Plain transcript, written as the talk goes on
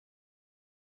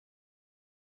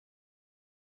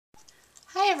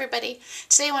Hi everybody!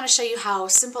 Today I want to show you how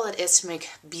simple it is to make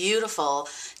beautiful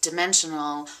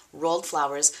dimensional rolled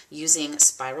flowers using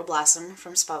Spiral Blossom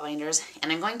from Spellbinders, and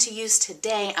I'm going to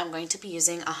be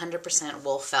using 100%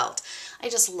 wool felt. I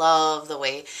just love the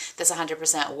way this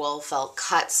 100% wool felt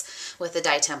cuts with the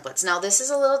dye templates. Now this is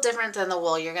a little different than the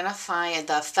wool you're going to find,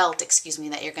 the felt, excuse me,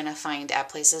 that you're going to find at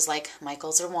places like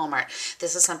Michael's or Walmart.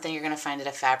 This is something you're going to find at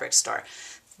a fabric store.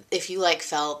 If you like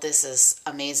felt, this is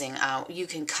amazing. You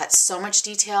can cut so much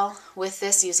detail with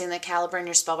this using the caliber in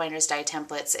your Spellbinders dye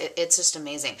templates. It's just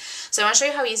amazing. So I want to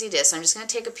show you how easy it is. So I'm just going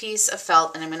to take a piece of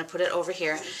felt and I'm going to put it over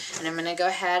here, and I'm going to go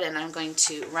ahead and I'm going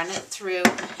to run it through,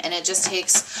 and it just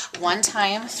takes one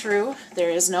time through. There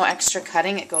is no extra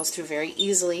cutting. It goes through very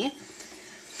easily.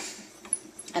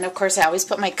 And of course I always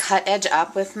put my cut edge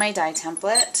up with my dye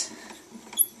template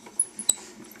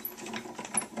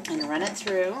and run it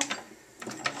through.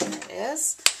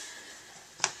 Is.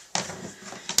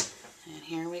 And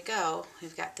here we go.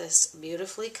 We've got this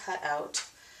beautifully cut out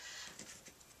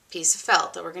piece of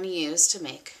felt that we're going to use to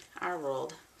make our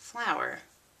rolled flower.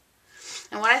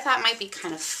 And what I thought might be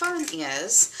kind of fun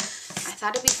is, I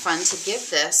thought it'd be fun to give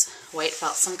this white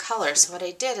felt some color. So what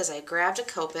I did is I grabbed a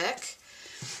Copic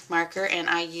marker and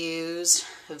I used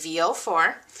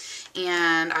VO4,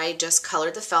 and I just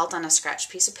colored the felt on a scratch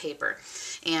piece of paper.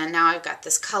 And now I've got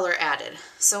this color added.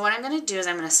 So what I'm going to do is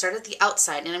I'm going to start at the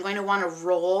outside, and I'm going to want to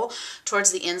roll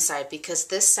towards the inside because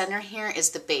this center here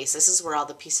is the base. This is where all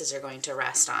the pieces are going to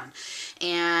rest on.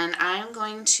 And I'm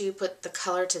going to put the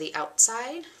color to the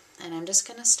outside, and I'm just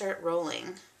going to start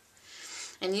rolling.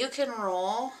 And you can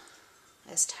roll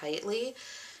as tightly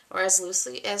or as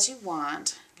loosely as you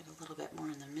want. Get a little bit more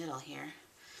in the middle here.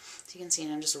 So you can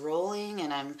see I'm just rolling,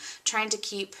 and I'm trying to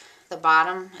keep the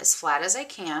bottom as flat as I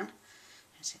can.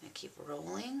 I'm just going to keep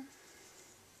rolling.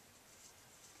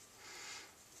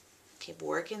 Keep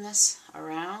working this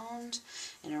around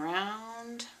and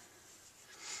around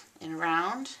and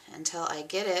around until I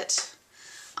get it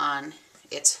on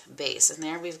its base. And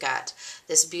there we've got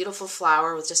this beautiful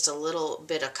flower with just a little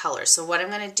bit of color. So what I'm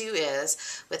going to do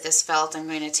is, with this felt, I'm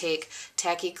going to take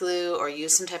tacky glue or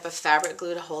use some type of fabric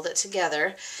glue to hold it together.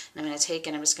 And I'm going to take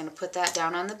and I'm just going to put that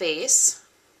down on the base.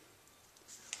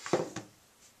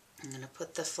 I'm going to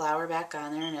put the flower back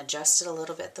on there and adjust it a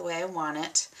little bit the way I want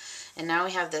it. And now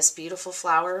we have this beautiful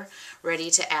flower ready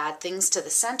to add things to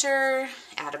the center,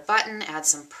 add a button, add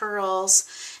some pearls,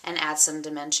 and add some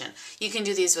dimension. You can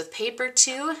do these with paper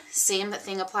too. Same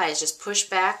thing applies. Just push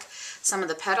back some of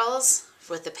the petals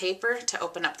with the paper to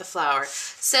open up the flower.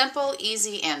 Simple,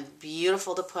 easy, and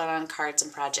beautiful to put on cards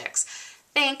and projects.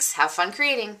 Thanks. Have fun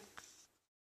creating.